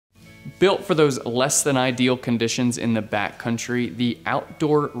Built for those less than ideal conditions in the backcountry, the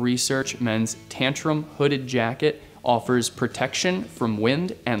Outdoor Research Men's Tantrum hooded jacket offers protection from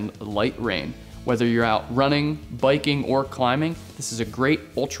wind and light rain. Whether you're out running, biking, or climbing, this is a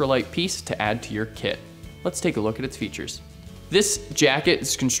great ultralight piece to add to your kit. Let's take a look at its features. This jacket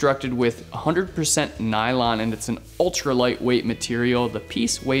is constructed with 100% nylon and it's an ultra lightweight material. The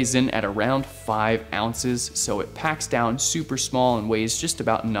piece weighs in at around 5 ounces, so it packs down super small and weighs just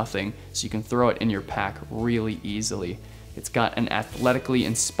about nothing, so you can throw it in your pack really easily. It's got an athletically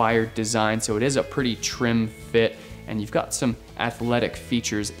inspired design, so it is a pretty trim fit, and you've got some athletic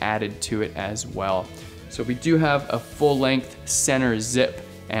features added to it as well. So we do have a full-length center zip,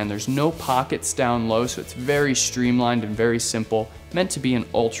 and there's no pockets down low, so it's very streamlined and very simple, meant to be an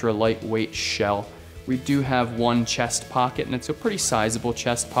ultra lightweight shell. We do have one chest pocket, and it's a pretty sizable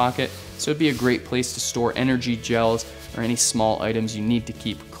chest pocket, so it'd be a great place to store energy gels or any small items you need to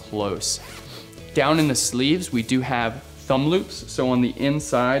keep close. Down in the sleeves, we do have thumb loops, so on the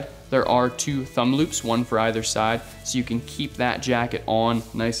inside there are 2 thumb loops, one for either side, so you can keep that jacket on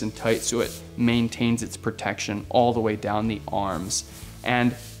nice and tight so it maintains its protection all the way down the arms.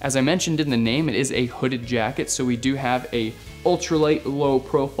 And as I mentioned in the name, it is a hooded jacket, so we do have a ultralight low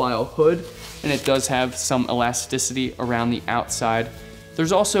profile hood, and it does have some elasticity around the outside.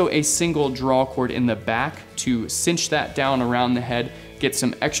 There's also a single draw cord in the back to cinch that down around the head, get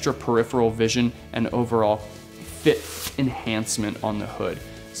some extra peripheral vision and overall fit enhancement on the hood.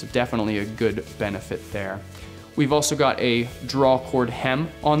 So definitely a good benefit there. We've also got a draw cord hem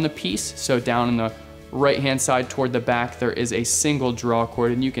on the piece, so down in the right-hand side toward the back, there is a single draw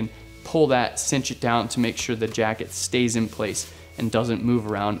cord, and you can pull that, cinch it down to make sure the jacket stays in place and doesn't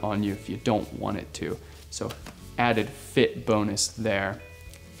move around on you if you don't want it to. So added fit bonus there.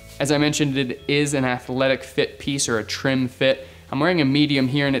 As I mentioned, it is an athletic fit piece or a trim fit. I'm wearing a medium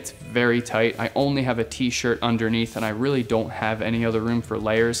here and it's very tight. I only have a t-shirt underneath and I really don't have any other room for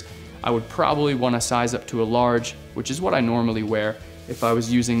layers. I would probably want to size up to a large, which is what I normally wear if I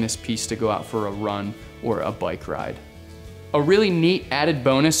was using this piece to go out for a run or a bike ride. A really neat added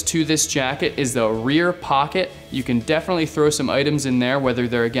bonus to this jacket is the rear pocket. You can definitely throw some items in there, whether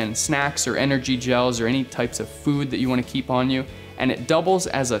they're, again, snacks or energy gels or any types of food that you want to keep on you. And it doubles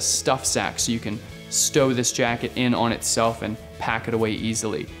as a stuff sack, so you can stow this jacket in on itself and pack it away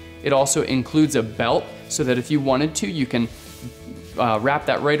easily. It also includes a belt, so that if you wanted to, you can wrap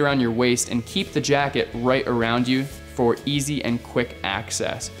that right around your waist and keep the jacket right around you for easy and quick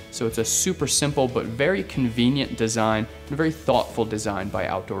access. So it's a super simple but very convenient design and a very thoughtful design by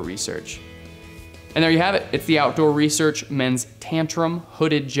Outdoor Research. And there you have it. It's the Outdoor Research Men's Tantrum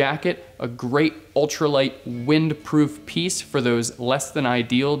hooded jacket, a great ultralight windproof piece for those less than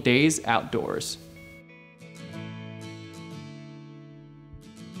ideal days outdoors.